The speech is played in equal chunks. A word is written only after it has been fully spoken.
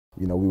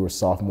You know, we were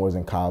sophomores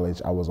in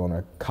college. I was on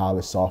a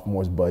college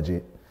sophomores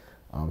budget.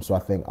 So I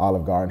think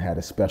Olive Garden had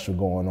a special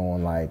going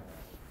on, like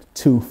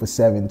 2 for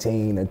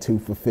 $17 or 2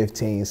 for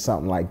 $15,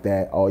 something like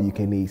that. All you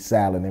can eat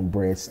salad and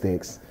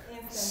breadsticks.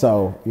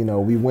 So, you know,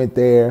 we went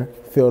there,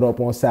 filled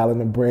up on salad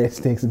and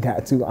breadsticks and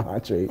got 2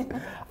 entrees.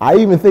 I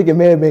even think it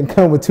may have been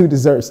come with 2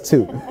 desserts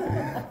too.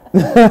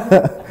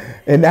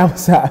 And that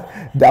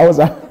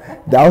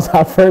was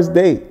our first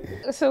date.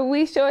 So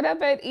we showed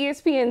up at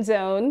ESPN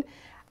Zone.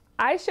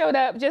 I showed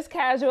up just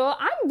casual.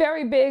 I'm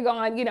very big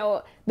on, you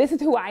know, this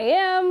is who I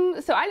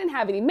am. So I didn't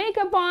have any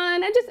makeup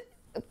on.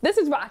 This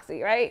is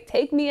Roxy, right?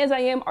 Take me as I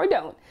am or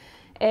don't.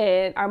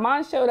 And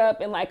Armand showed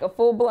up in like a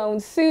full-blown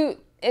suit.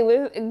 It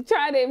was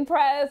trying to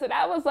impress, and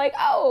I was like,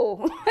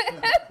 oh.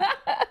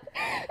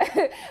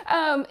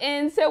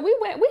 And so we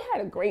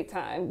had a great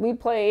time. We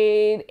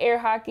played air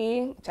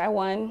hockey, which I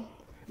won.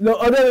 No,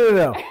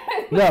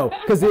 no,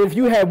 because if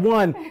you had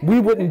won, we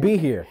wouldn't be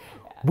here.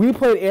 We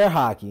played air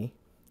hockey.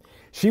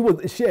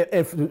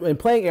 In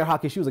playing air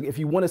hockey, she was like, if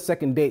you want a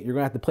second date, you're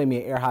gonna have to play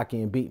me in air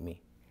hockey and beat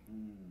me.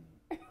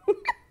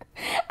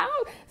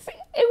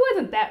 It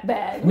wasn't that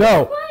bad.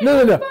 No.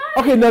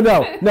 Okay,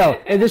 no.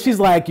 And then she's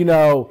like, you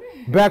know,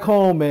 back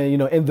home and, you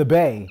know, in the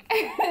Bay,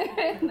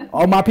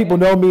 all my people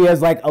know me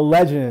as like a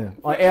legend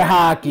on air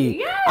hockey.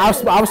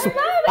 Yes, I love air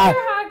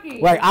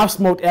hockey. Like, I've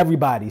smoked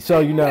everybody. So,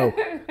 you know,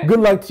 good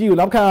luck to you.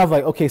 And I'm kind of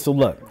like, okay, so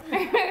look.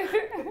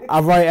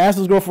 I've already asked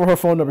this girl for her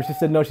phone number. She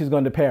said, no, she's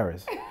going to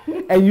Paris.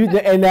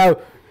 And now,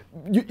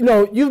 you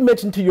know, you've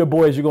mentioned to your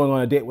boys you're going on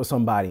a date with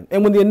somebody.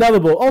 And when the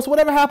inevitable, oh, so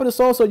whatever happened to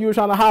so-and-so you were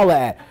trying to holler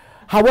at.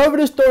 However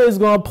this story is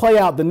going to play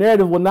out, the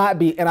narrative will not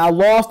be, and I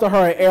lost to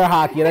her in air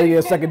hockey and I didn't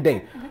get a second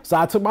date. So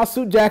I took my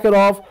suit jacket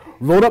off,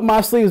 rolled up my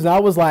sleeves, and I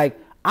was like,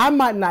 I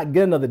might not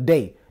get another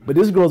date, but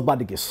this girl's about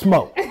to get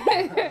smoked.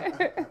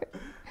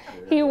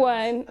 He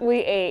won, we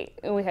ate,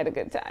 and we had a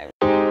good time.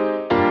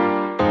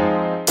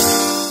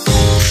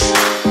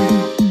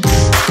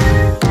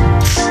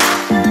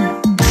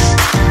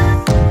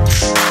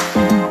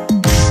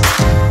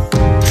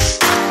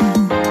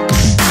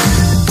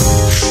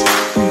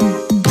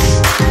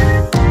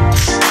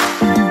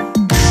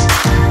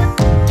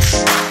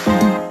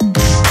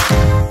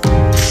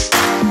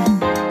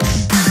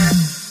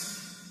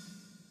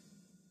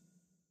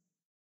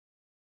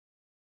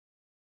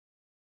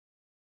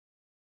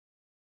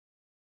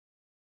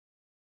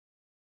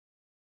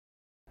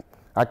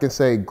 I can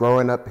say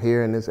growing up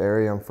here in this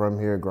area, I'm from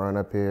here, growing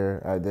up here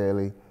at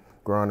Daly,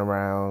 growing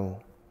around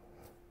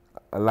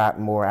a lot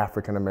more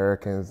African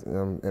Americans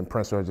in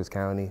Prince George's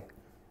County,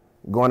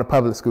 going to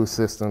public school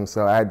system.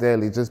 So at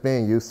Daly, just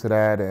being used to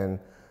that and,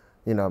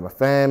 you know, my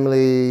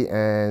family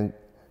and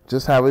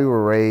just how we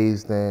were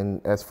raised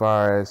and as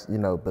far as, you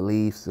know,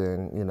 beliefs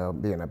and, you know,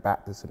 being a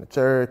Baptist in the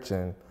church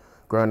and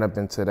growing up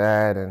into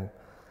that. And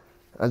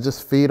I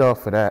just feed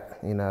off of that,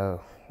 you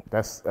know.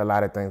 That's a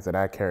lot of things that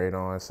I carried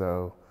on.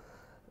 So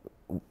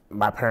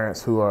my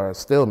parents who are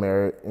still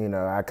married, you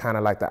know, I kind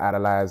of like to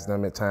idolize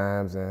them at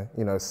times and,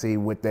 you know, see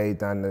what they've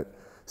done to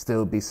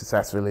still be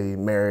successfully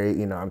married.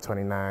 You know, I'm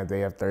 29,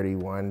 they have 30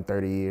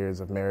 years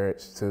of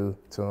marriage to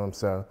them.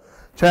 So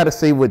try to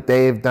see what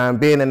they've done,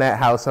 being in that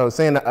household,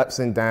 seeing the ups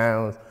and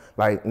downs,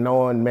 like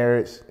knowing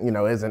marriage, you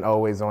know, isn't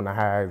always on the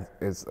high,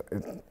 it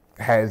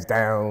has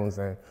downs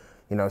and,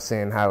 you know,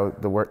 seeing how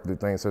the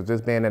things. So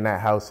just being in that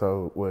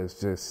household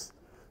was just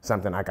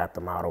something I got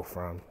the model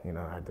from, you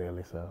know,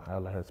 ideally. So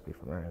I'll let her speak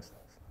for her instance.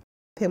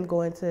 Him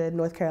going to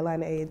North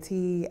Carolina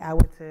A&T, I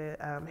went to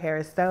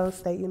Harris Stone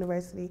State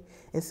University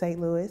in St.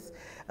 Louis.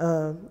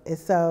 And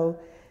so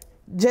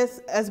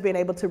just us being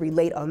able to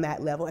relate on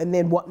that level and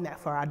then wanting that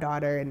for our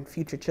daughter and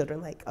future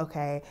children, like,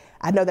 okay,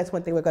 I know that's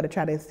one thing we're going to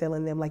try to instill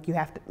in them. Like, you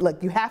have to,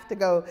 look, you have to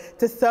go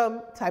to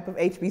some type of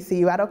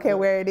HBCU. I don't care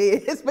where it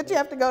is, but you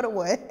have to go to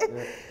one.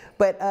 Yeah.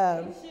 But,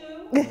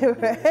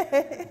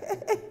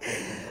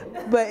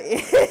 but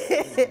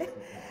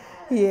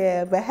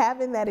yeah, but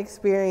having that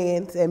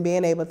experience and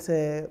being able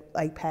to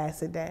like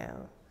pass it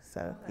down.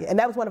 So yeah, and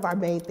that was one of our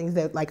main things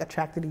that like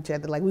attracted each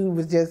other. Like we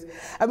was just,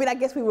 I mean, I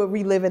guess we were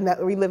reliving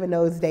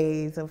those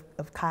days of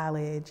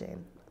college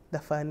and the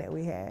fun that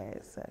we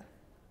had. So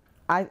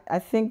I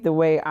think the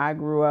way I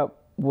grew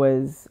up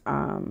was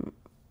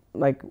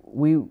like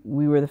we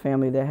were the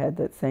family that had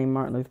that same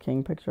Martin Luther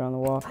King picture on the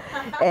wall,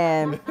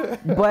 and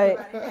but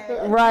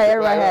right,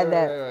 everybody had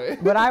that.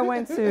 Right. But I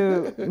went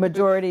to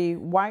majority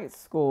white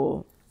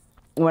school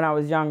when I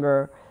was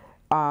younger,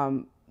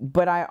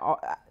 but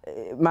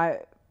my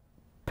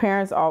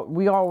parents, I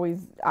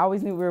always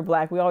knew we were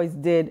black. We always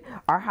did.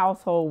 Our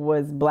household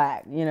was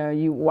black. You know,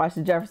 you watch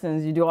the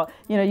Jeffersons. You do all.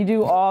 You know, you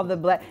do all the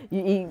black.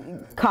 You eat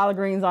collard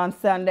greens on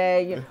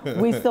Sunday.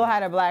 We still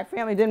had a black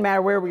family. It didn't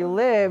matter where we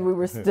lived. We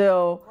were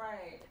still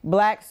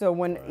black.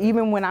 So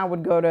even when I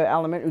would go to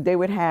elementary, they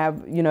would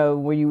have, you know,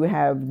 where you would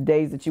have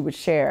days that you would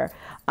share.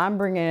 I'm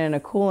bringing in a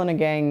Kool and the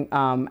Gang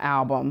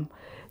album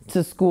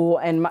to school,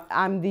 and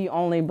I'm the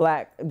only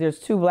black. There's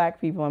 2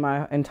 black people in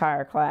my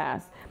entire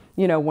class.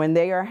 you know, when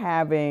they're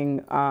having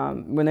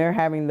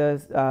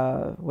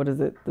the what is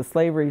it, the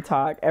slavery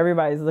talk,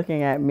 everybody's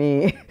looking at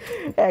me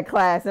at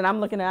class, and I'm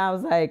looking at, I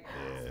was like,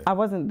 I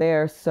wasn't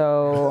there,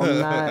 so I'm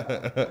not,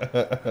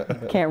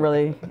 can't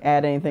really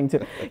add anything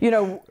to, you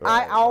know,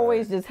 I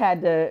always just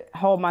had to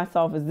hold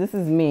myself as this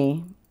is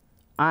me.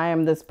 I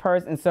am this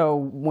person. So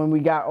when we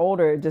got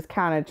older, it just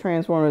kind of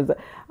transformed as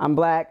I'm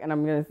black and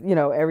I'm going to, you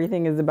know,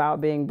 everything is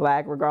about being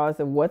black regardless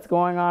of what's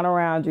going on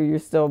around you. You're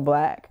still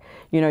black.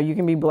 You know, you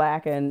can be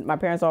black. And my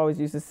parents always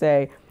used to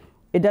say,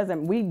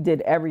 we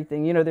did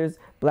everything. You know, there's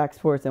black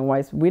sports and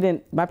white.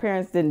 My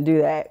parents didn't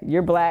do that.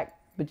 You're black,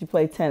 but you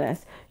play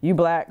tennis. You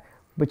black,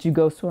 but you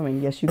go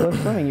swimming. Yes, you go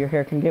swimming. Your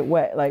hair can get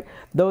wet. Like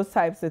those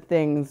types of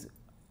things.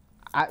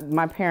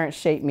 My parents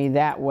shaped me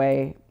that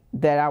way,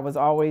 that I was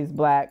always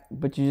black,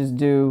 but you just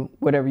do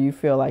whatever you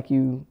feel like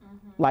you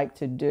like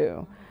to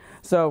do.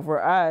 So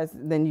for us,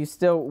 then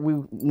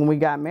when we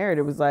got married,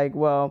 it was like,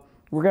 well,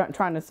 we're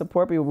trying to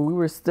support people,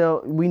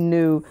 but we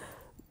knew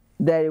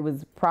that it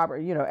was proper.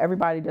 You know,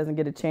 everybody doesn't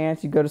get a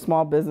chance. You go to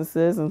small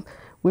businesses, and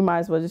we might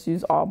as well just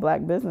use all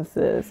black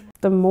businesses.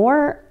 The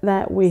more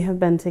that we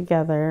have been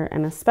together,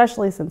 and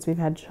especially since we've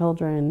had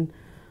children,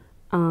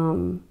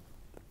 I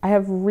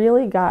have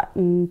really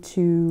gotten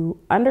to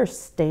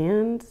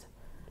understand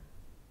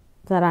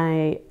that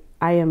I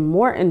am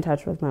more in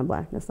touch with my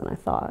blackness than I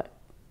thought,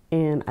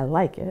 and I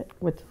like it,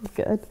 which is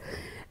good.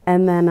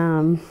 And then,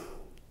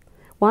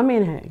 well, I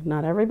mean, hey,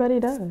 not everybody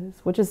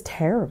does, which is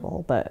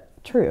terrible, but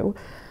true.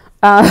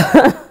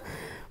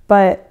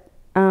 But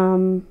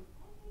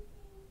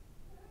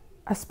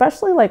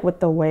especially like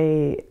with the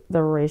way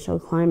the racial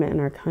climate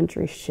in our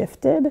country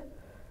shifted,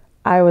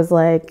 I was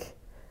like,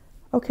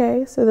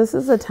 okay, so this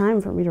is a time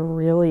for me to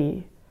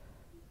really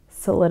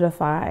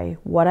solidify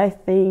what I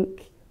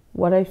think,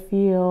 what I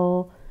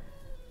feel,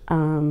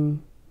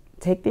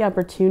 take the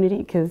opportunity,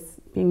 because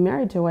being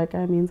married to a white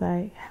guy means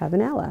I have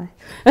an ally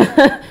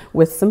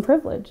with some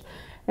privilege.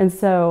 And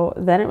so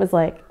then it was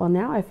like, well,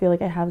 now I feel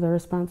like I have the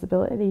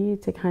responsibility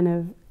to kind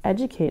of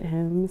educate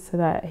him so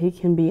that he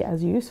can be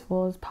as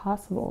useful as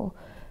possible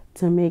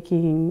to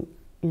making,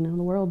 you know,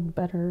 the world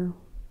better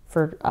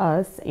for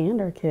us and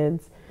our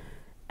kids.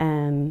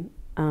 And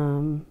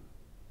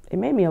it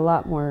made me a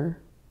lot more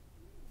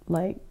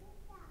like,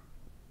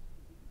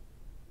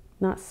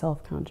 not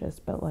self-conscious,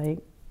 but like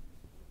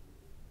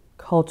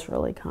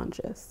culturally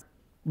conscious.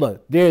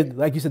 Look,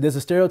 like you said, there's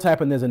a stereotype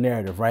and there's a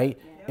narrative, right?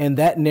 Yeah. And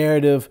that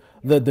narrative,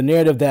 the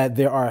narrative that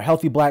there are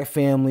healthy black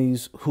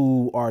families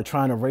who are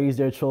trying to raise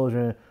their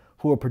children,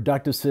 who are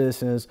productive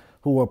citizens,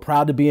 who are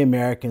proud to be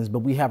Americans, but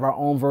we have our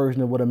own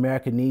version of what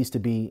America needs to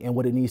be and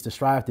what it needs to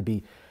strive to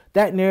be.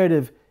 That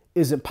narrative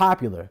isn't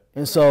popular.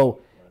 And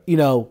so, you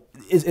know,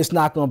 it's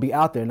not going to be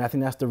out there. And I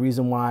think that's the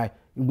reason why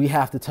we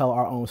have to tell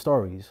our own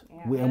stories,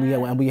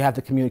 and we have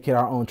to communicate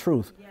our own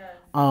truth.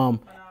 And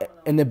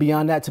then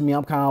beyond that, to me,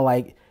 I'm kind of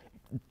like,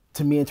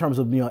 in terms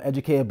of, you know,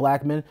 educated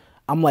black men,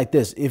 I'm like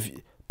this.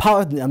 I'm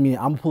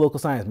a political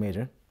science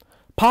major.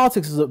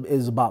 Politics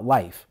is about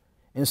life.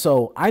 And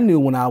so I knew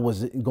when I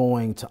was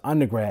going to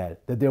undergrad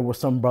that there were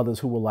some brothers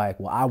who were like,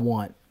 well, I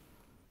want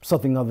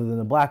something other than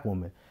a black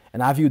woman.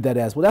 And I viewed that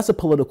as, well, that's a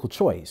political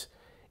choice.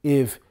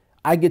 If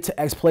I get to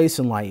X place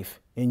in life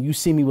and you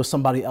see me with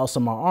somebody else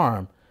on my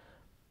arm,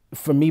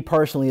 for me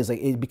personally, it's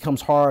like it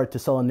becomes hard to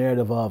sell a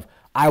narrative of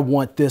I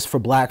want this for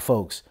black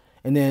folks.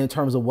 And then in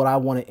terms of what I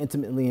wanted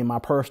intimately in my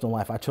personal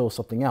life, I chose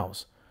something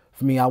else.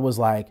 For me, I was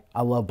like,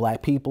 I love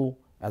black people.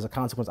 As a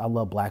consequence, I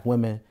love black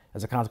women.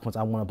 As a consequence,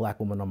 I want a black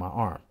woman on my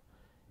arm.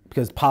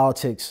 Because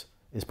politics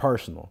is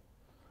personal.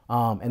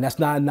 And that's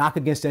not a knock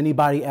against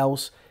anybody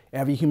else.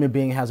 Every human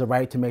being has a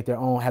right to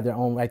have their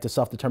own right to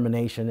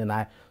self-determination. And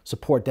I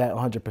support that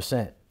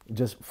 100%.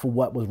 Just for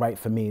what was right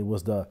for me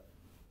was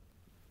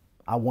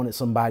I wanted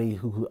somebody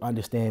who could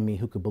understand me,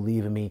 who could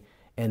believe in me,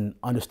 and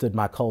understood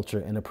my culture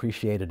and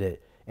appreciated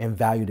it and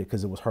valued it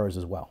because it was hers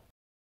as well.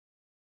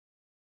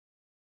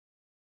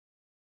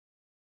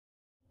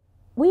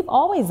 We've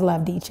always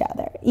loved each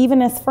other,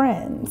 even as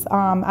friends.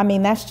 I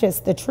mean, that's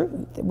just the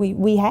truth.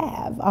 We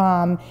have.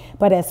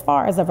 But as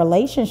far as a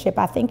relationship,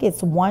 I think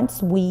it's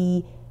once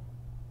we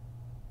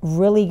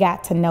really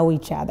got to know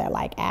each other,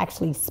 like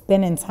actually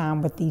spending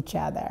time with each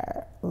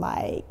other,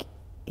 like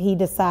he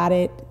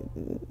decided,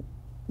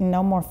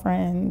 no more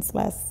friends,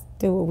 let's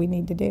do what we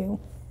need to do.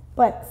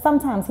 But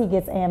sometimes he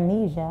gets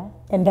amnesia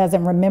and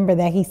doesn't remember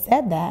that he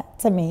said that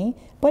to me,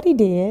 but he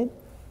did.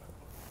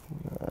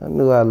 I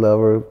knew I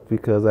love her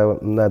because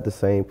I'm not the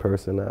same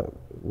person I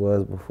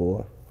was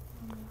before.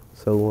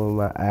 So when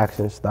my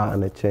actions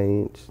starting to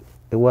change,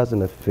 it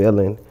wasn't a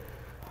feeling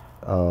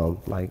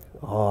like,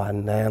 oh,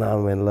 man,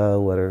 I'm in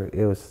love with her.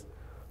 It was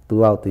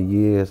throughout the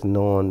years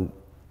knowing,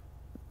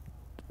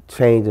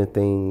 changing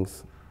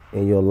things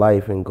in your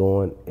life and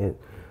going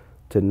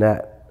to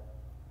not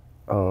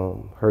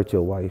hurt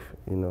your wife,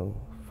 you know,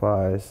 as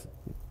far as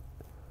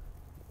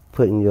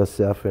putting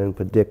yourself in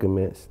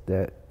predicaments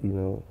that, you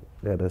know,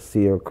 that'll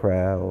see her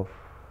cry.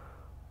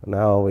 And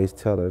I always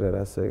tell her that,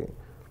 I say,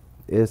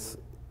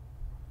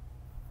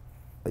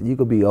 you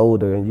could be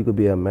older and you could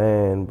be a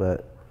man,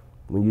 but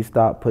when you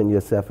start putting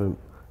yourself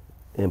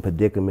in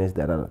predicaments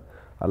that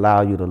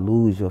allow you to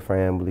lose your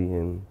family,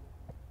 and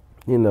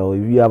you know,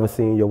 if you ever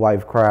seen your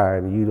wife cry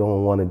and you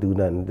don't want to do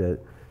nothing to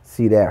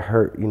see that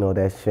hurt, you know,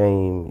 that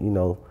shame, you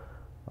know.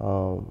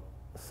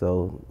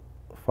 So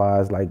as far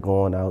as like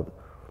going out,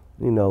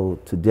 you know,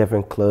 to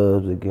different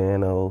clubs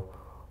again, or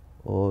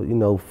you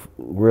know,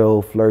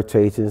 real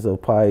flirtations, or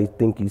probably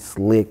think you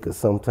slick, or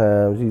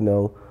sometimes, you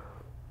know,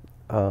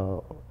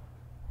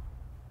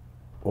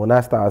 when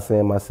I started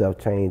seeing myself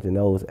change in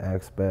those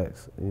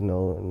aspects, you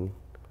know, and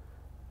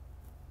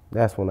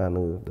that's when I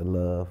knew the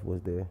love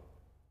was there.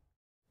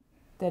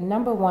 The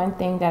number one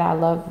thing that I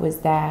loved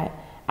was that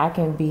I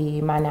can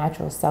be my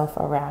natural self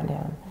around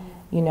him.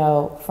 You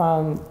know,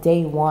 from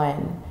day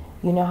one,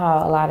 you know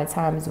how a lot of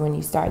times when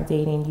you start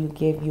dating, you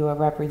give you a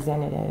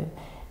representative,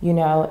 you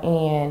know,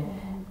 and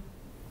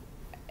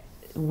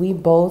we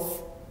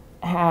both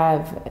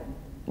have,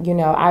 you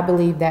know, I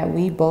believe that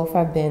we both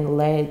have been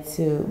led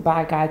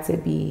by God to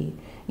be,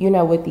 you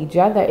know, with each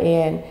other.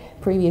 And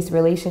previous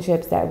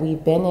relationships that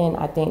we've been in,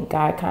 I think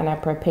God kind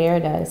of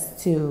prepared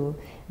us to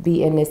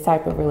be in this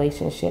type of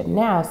relationship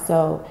now.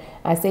 So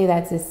I say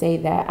that to say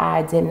that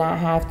I did not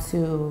have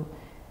to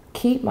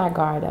keep my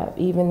guard up,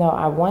 even though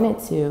I wanted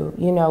to.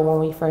 You know, when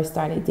we first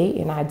started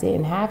dating, I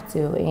didn't have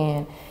to.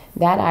 And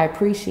that I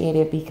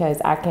appreciated,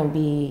 because I can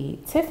be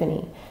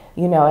Tiffany,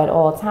 you know, at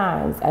all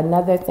times.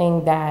 Another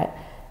thing that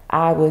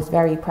I was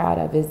very proud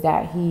of is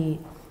that he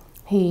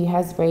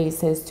has raised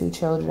his 2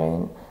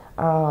 children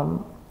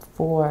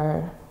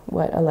for,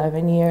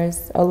 11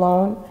 years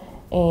alone.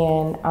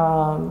 And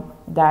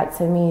that,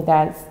 to me,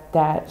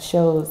 that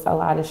shows a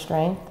lot of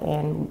strength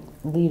and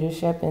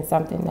leadership, and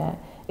something that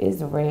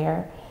is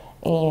rare.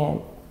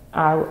 And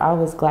I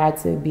was glad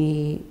to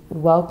be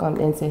welcomed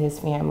into his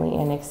family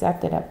and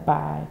accepted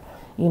by,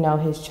 you know,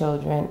 his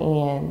children.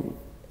 And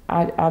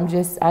I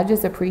just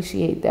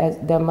appreciate how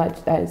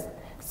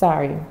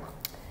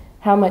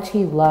much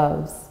he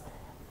loves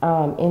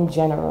in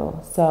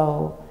general.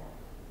 So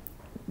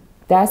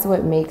that's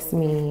what makes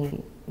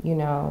me, you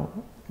know,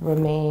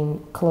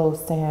 remain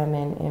close to him,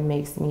 and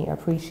makes me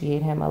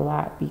appreciate him a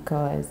lot,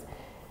 because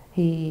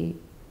he's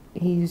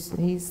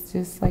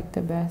just like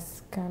the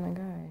best kind of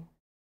guy.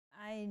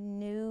 I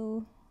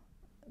knew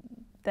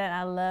that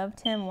I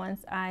loved him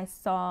once I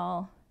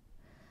saw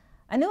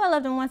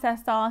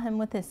him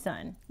with his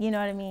son, you know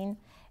what I mean?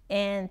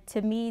 And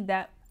to me,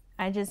 that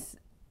I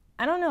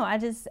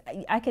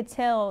could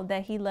tell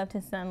that he loved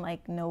his son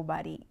like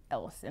nobody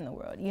else in the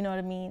world, you know what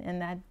I mean? And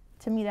that,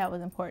 to me, that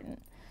was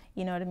important,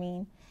 you know what I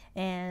mean?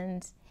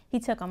 And he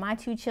took on my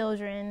 2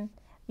 children,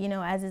 you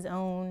know, as his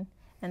own.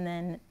 And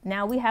then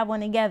now we have one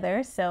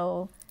together.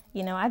 So,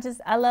 you know,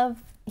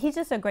 he's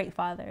just a great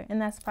father.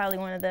 And that's probably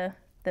one of the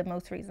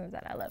most reasons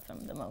that I love him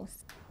the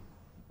most.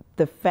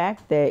 The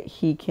fact that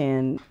he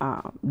can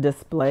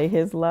display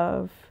his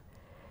love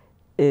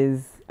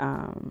is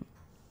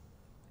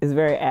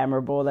very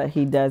admirable. That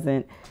he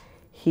doesn't,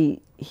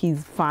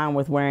 he's fine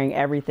with wearing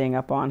everything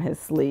up on his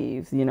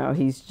sleeves. You know,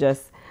 he's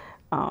just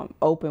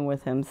open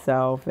with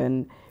himself.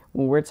 And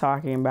when we're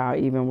talking about,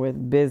 even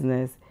with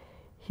business,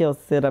 he'll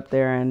sit up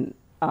there and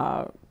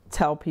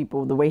tell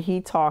people the way he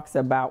talks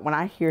about, when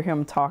I hear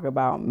him talk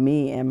about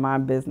me and my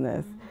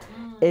business,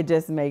 it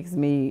just makes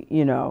me,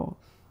 you know,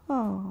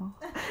 oh,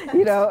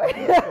 you know,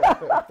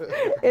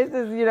 it's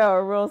just, you know,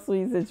 a real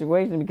sweet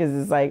situation, because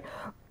it's like,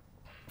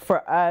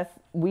 for us,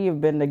 we have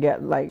been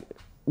together, like,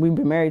 we've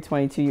been married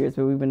 22 years,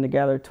 but we've been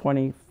together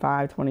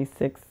 25,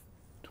 26,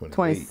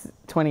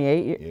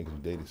 28 years. Yeah, 'cause we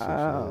dated 6 years.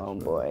 Oh,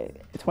 boy.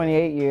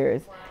 28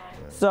 years. Wow.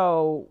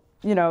 So,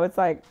 you know, it's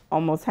like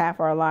almost half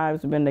our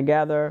lives have been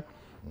together.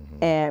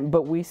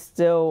 But we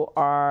still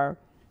are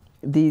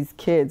these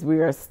kids. We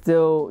are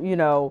still, you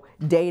know,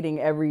 dating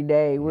every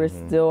day. We're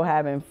still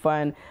having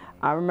fun.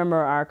 I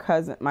remember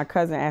my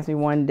cousin asked me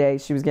one day,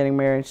 she was getting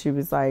married, and she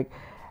was like,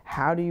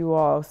 how do you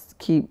all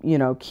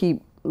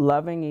keep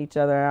loving each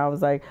other? And I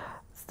was like,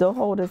 still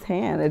hold his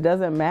hand. It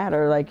doesn't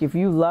matter. Like, if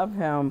you love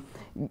him,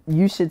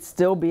 you should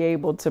still be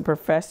able to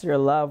profess your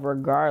love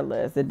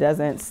regardless. It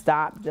doesn't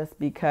stop just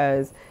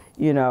because,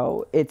 you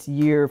know, it's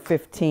year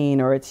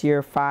 15 or it's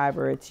year 5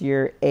 or it's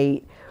year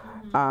 8.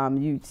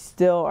 You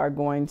still are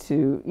going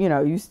to, you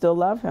know, you still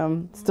love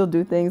him, still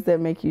do things that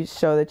make you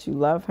show that you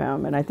love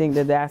him. And I think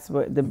that that's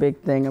what the big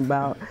thing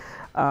about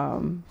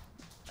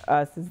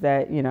us is,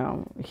 that, you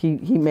know,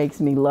 he makes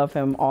me love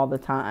him all the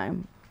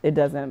time. It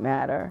doesn't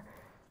matter.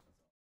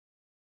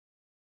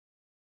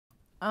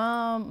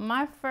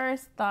 My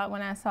first thought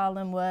when I saw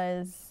him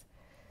was,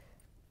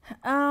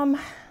 I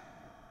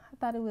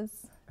thought it was,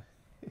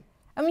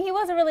 I mean, he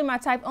wasn't really my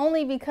type,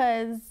 only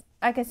because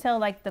I could tell,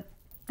 like, the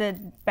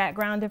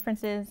background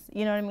differences,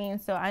 you know what I mean?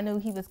 So I knew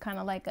he was kind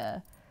of like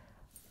a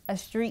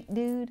street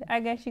dude, I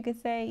guess you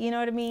could say, you know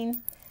what I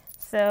mean?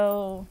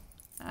 So,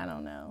 I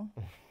don't know.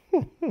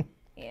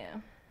 Yeah.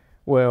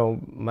 Well,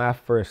 my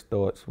first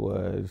thoughts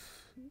was,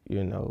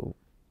 you know,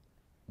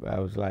 I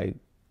was like,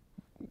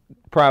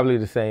 probably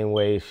the same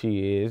way as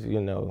she is,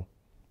 you know,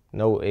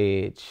 no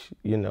edge.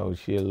 You know,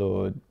 she a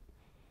little,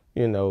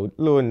 you know,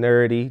 little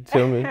nerdy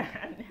to me.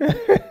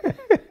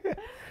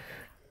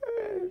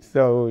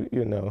 So,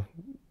 you know.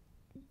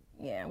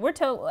 Yeah, we're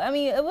total. I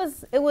mean, it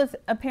was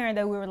apparent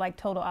that we were like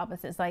total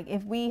opposites. Like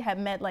if we had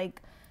met,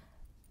 like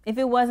if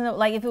it wasn't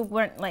like if it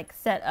weren't like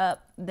set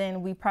up,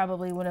 then we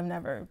probably would have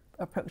never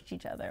approached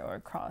each other or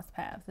crossed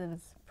paths. It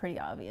was pretty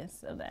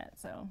obvious of that.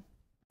 So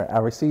I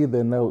received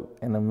a note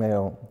in the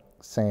mail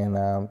saying,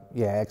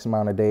 yeah, X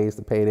amount of days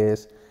to pay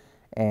this,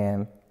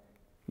 and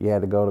you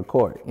had to go to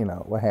court, you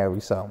know, what have you.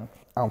 So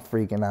I'm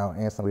freaking out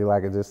instantly,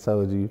 like I just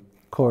told you.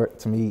 Court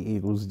to me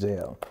equals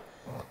jail.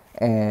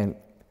 And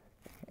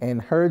in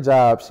her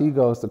job, she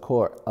goes to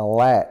court a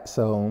lot,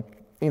 so,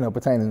 you know,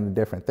 pertaining to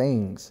different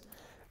things.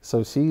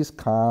 So she's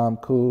calm,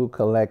 cool,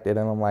 collected,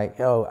 and I'm like,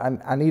 yo,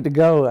 I need to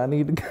go, I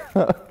need to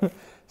go.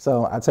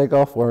 So I take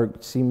off work,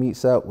 she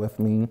meets up with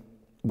me,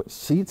 but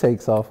she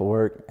takes off of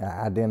work.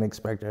 I didn't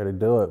expect her to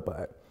do it,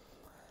 but,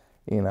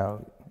 you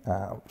know,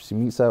 she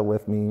meets up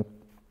with me.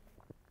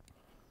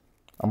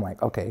 I'm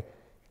like, okay,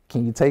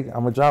 I'm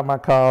gonna drop my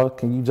car,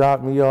 can you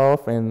drop me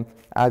off? And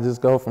I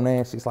just go from there.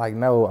 And she's like,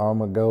 no, I'm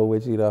gonna go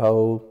with you the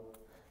whole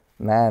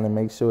 9 and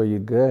make sure you're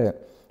good.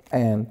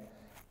 And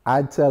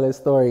I tell this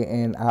story,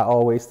 and I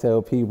always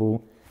tell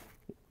people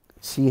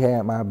she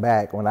had my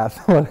back when I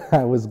thought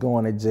I was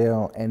going to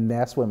jail, and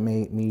that's what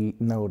made me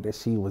know that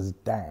she was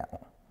down,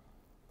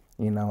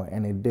 you know,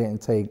 and it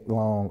didn't take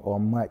long or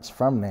much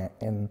from that.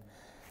 And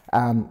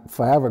I'm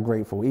forever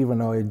grateful, even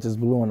though it just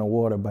blew in the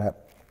water,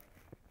 but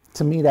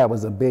to me that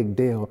was a big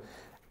deal.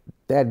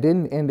 That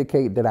didn't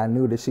indicate that I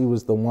knew that she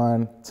was the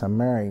one to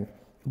marry,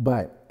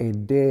 but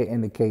it did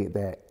indicate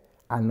that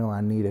I know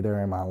I needed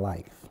her in my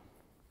life.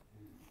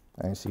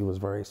 And she was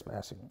very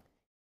special.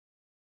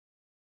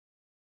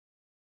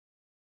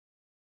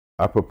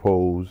 I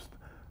proposed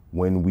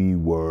when we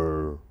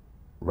were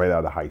right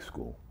out of high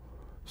school.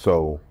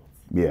 So,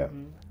 yeah.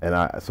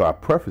 And so I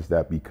prefaced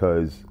that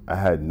because I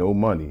had no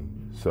money.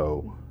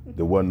 So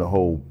there wasn't a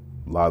whole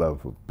lot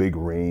of big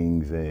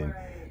rings and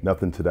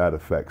nothing to that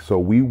effect. So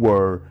we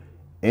were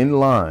in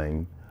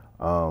line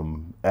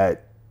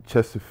at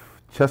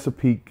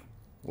Chesapeake.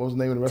 What was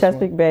the name of the restaurant?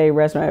 Chesapeake Bay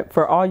Restaurant.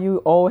 For all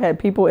you old head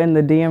people in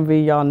the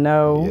DMV, y'all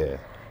know. Yeah.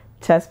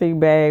 Chesapeake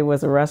Bay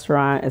was a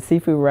restaurant, a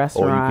seafood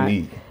restaurant. All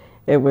you can eat.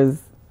 It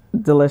was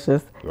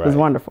delicious. Right. It was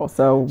wonderful.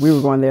 So we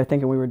were going there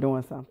thinking we were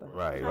doing something.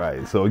 Right,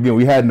 right. So again,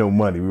 we had no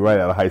money. We were right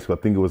out of high school. I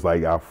think it was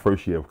like our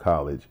first year of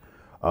college.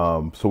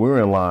 So we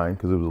were in line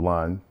because it was a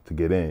line to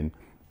get in,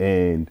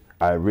 and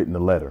I had written a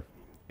letter.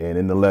 And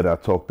in the letter, I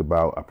talked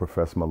about, I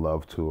professed my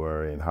love to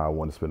her and how I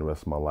want to spend the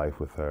rest of my life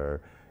with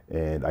her.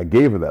 And I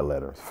gave her that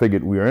letter.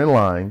 Figured we were in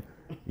line,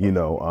 you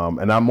know,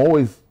 and I'm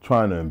always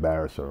trying to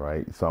embarrass her,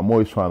 right? So I'm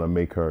always trying to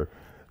make her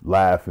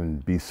laugh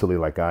and be silly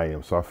like I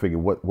am. So I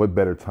figured what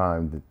better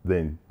time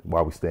than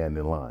while we stand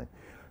in line.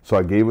 So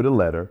I gave her the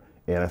letter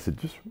and I said,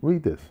 just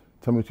read this.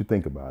 Tell me what you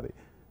think about it.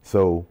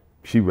 So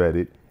she read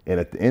it. And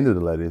at the end of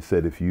the letter, it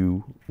said, if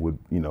you would,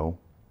 you know,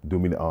 do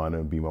me the honor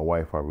and be my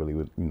wife, I really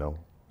would, you know,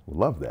 would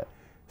love that.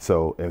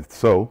 So,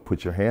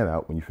 put your hand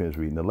out when you finish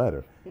reading the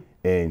letter.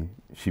 And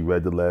she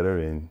read the letter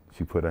and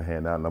she put her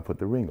hand out and I put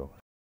the ring on.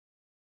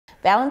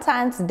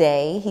 Valentine's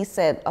Day, he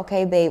said,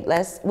 okay, babe,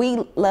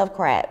 we love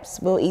crabs.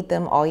 We'll eat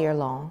them all year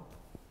long.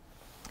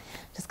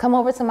 Just come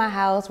over to my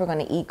house. We're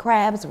going to eat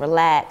crabs,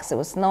 relax. It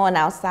was snowing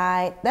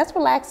outside. That's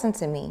relaxing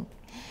to me.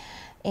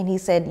 And he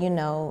said, you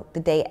know, the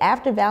day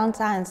after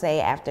Valentine's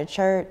Day, after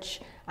church,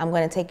 I'm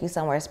going to take you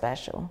somewhere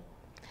special.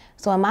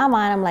 So in my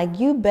mind, I'm like,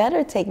 you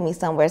better take me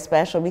somewhere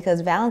special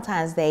because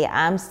Valentine's Day,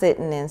 I'm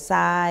sitting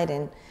inside,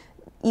 and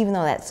even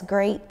though that's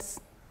great,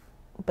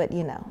 but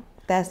you know,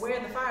 that's... Where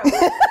are the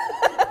fireworks?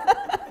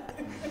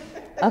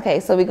 Okay,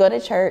 so we go to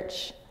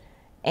church,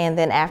 and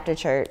then after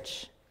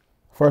church.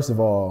 First of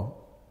all,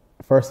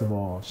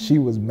 she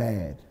was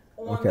mad,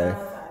 okay?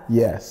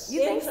 Yes.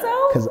 You think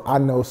so? Because I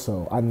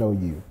know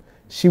you.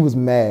 She was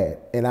mad,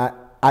 and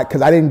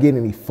because I didn't get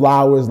any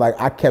flowers, like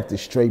I kept it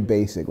straight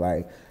basic,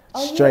 like,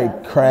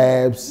 straight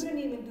crabs. You didn't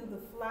even do the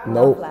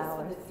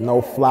flowers.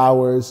 No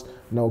flowers,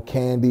 no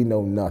candy,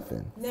 no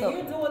nothing. Now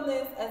you're doing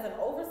this as an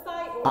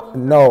oversight? Or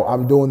no,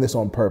 I'm doing this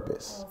on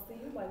purpose.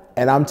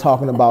 And I'm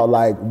talking about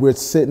like we're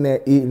sitting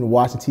there eating,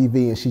 watching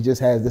TV, and she just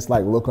has this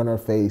like look on her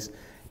face.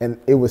 And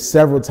it was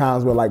several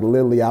times where like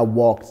literally I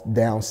walked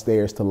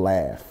downstairs to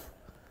laugh.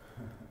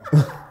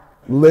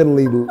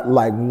 Literally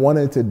like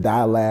wanted to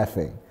die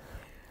laughing.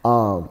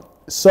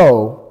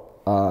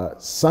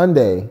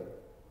 Sunday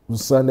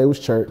was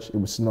church. It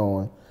was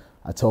snowing.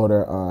 I told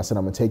her, I said,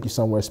 I'm gonna take you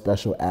somewhere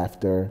special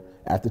after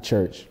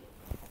church.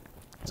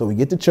 So we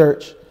get to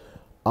church.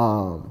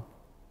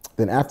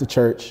 Then after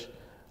church,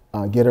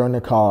 get her in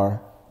the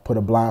car, put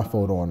a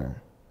blindfold on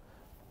her.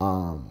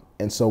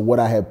 And so what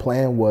I had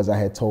planned was I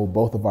had told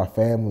both of our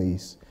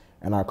families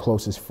and our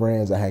closest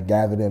friends, I had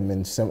gathered them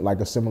in like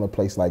a similar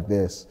place like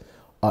this.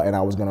 And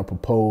I was gonna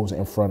propose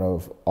in front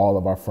of all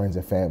of our friends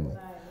and family.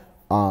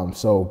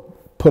 So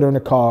put her in the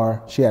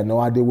car. She had no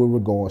idea where we were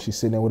going. She's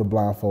sitting there with a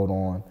blindfold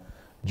on.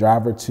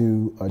 Drive her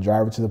to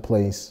the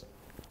place.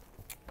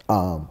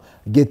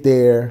 Get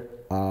there,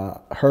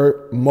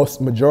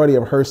 majority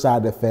of her side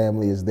of the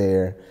family is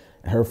there,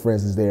 her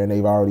friends is there, and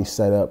they've already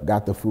set up,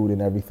 got the food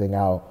and everything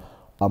out.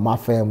 My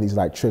family's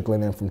like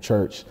trickling in from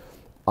church.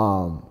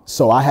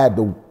 So I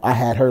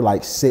had her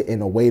like sit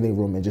in a waiting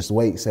room and just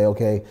wait, say,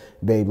 okay,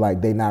 babe,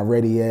 like they not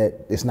ready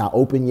yet. It's not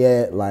open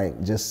yet. Like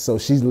so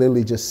she's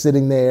literally just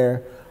sitting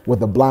there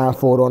with a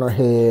blindfold on her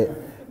head.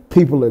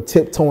 People are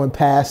tiptoeing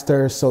past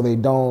her so they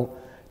don't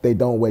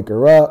wake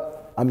her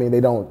up. I mean,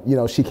 they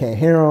don't, she can't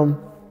hear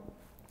them.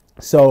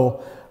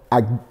 So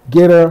I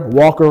get her,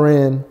 walk her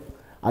in.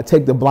 I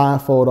take the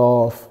blindfold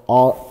off.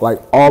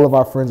 All of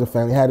our friends and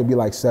family, had to be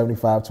like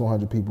 75 to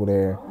 100 people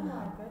there.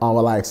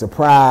 We're like,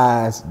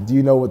 surprise. Do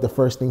you know what the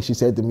first thing she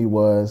said to me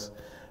was?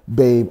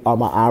 Babe, are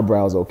my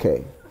eyebrows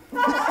okay?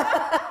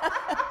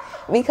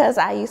 Because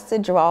I used to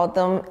draw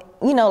them,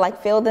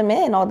 like fill them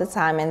in all the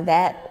time. And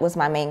that was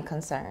my main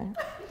concern.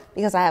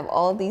 Because I have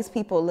all these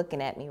people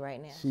looking at me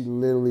right now. She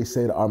literally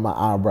said, are my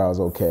eyebrows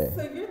okay?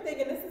 So you're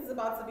thinking this is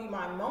about to be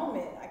my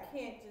moment. I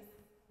can't just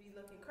be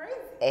looking crazy.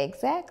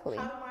 Exactly.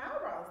 How do my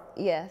eyebrows look?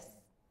 Yes.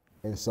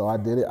 And so I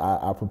did it.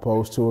 I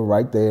proposed to her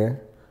right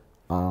there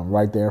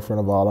in front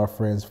of all our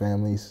friends,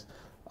 families.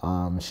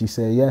 She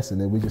said yes, and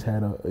then we just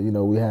had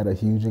a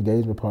huge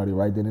engagement party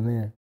right then and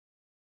there.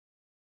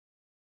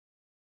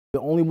 The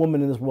only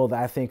woman in this world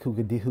that I think who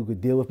could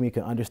deal with me,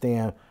 could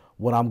understand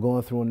what I'm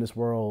going through in this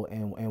world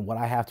and what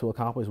I have to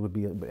accomplish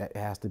it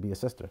has to be a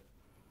sister.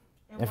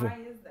 And why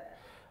is that?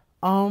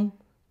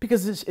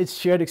 Because it's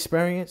shared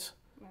experience.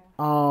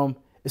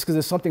 It's because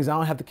there's some things I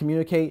don't have to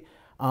communicate.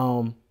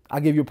 I'll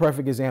give you a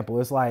perfect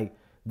example. It's like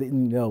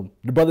the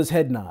brother's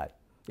head nod.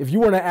 If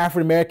you were an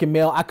African-American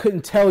male, I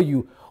couldn't tell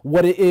you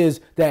what it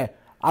is that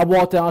I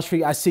walk down the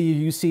street, I see you,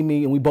 you see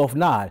me, and we both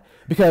nod.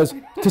 Because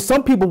to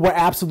some people, we're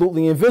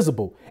absolutely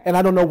invisible. And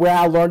I don't know where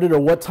I learned it or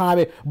what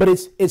time but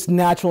it's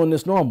natural and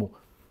it's normal.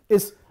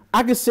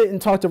 I could sit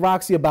and talk to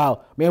Roxy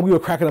about, man, we were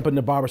cracking up in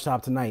the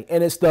barbershop tonight.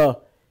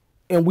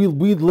 And we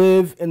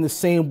live in the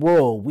same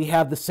world. We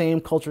have the same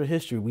cultural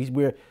history.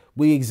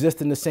 We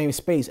exist in the same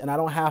space. And I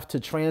don't have to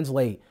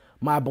translate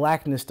my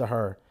blackness to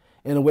her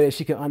in a way that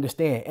she can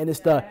understand. And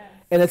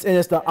I'm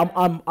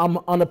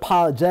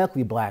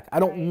unapologetically black. I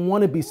don't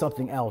want to be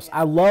something else.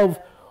 I love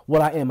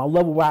what I am. I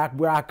love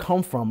where I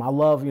come from. I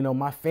love,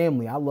 my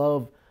family. I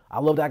love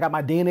that I got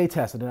my DNA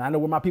tested and I know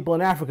where my people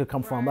in Africa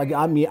come from. Like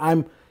I'm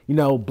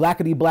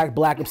blackity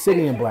black,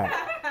 obsidian black.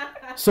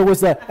 So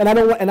it's and I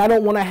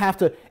don't want to have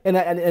to, and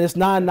it's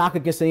not a knock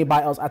against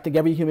anybody else. I think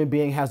every human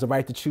being has the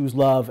right to choose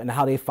love and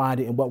how they find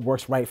it and what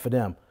works right for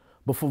them.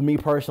 But for me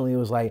personally, it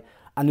was like,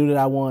 I knew that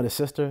I wanted a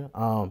sister.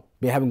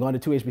 Having gone to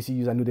 2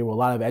 HBCUs, I knew there were a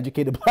lot of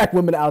educated black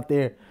women out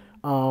there.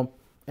 And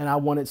I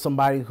wanted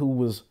somebody who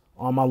was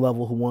on my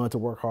level, who wanted to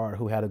work hard,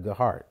 who had a good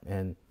heart.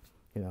 And,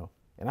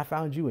 and I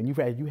found you, and you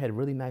had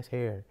really nice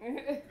hair.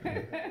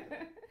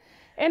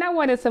 And I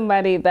wanted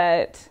somebody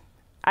that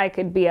I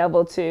could be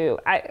able to,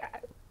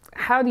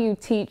 how do you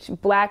teach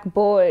black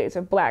boys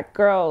or black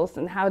girls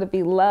and how to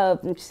be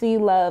loved and see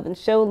love and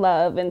show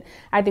love? And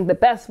I think the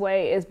best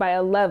way is by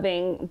a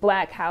loving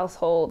black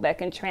household that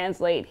can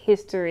translate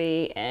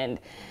history and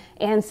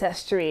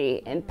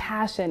ancestry and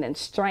passion and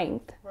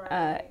strength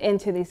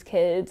into these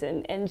kids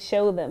and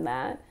show them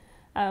that.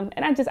 And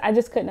I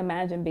just couldn't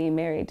imagine being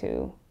married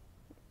to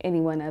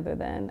anyone other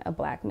than a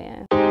black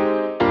man.